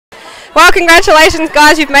Well, congratulations,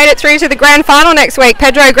 guys. You've made it through to the grand final next week.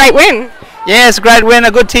 Pedro, great win. Yeah, it's a great win,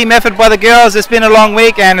 a good team effort by the girls. It's been a long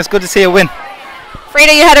week and it's good to see a win.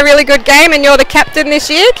 Freda, you had a really good game and you're the captain this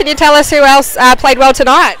year. Can you tell us who else played well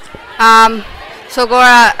tonight?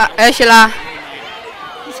 Sogora, Ursula,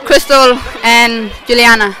 Crystal and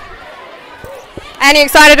Julianna. And you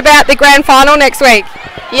excited about the grand final next week?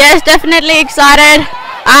 Yes, definitely excited.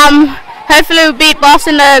 Hopefully we'll beat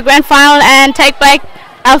Boston in the grand final and take back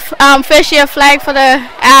our first year flag for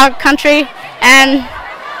our country, and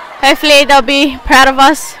hopefully they'll be proud of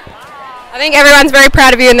us. I think everyone's very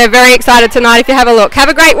proud of you and they're very excited tonight if you have a look. Have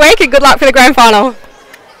a great week and good luck for the grand final.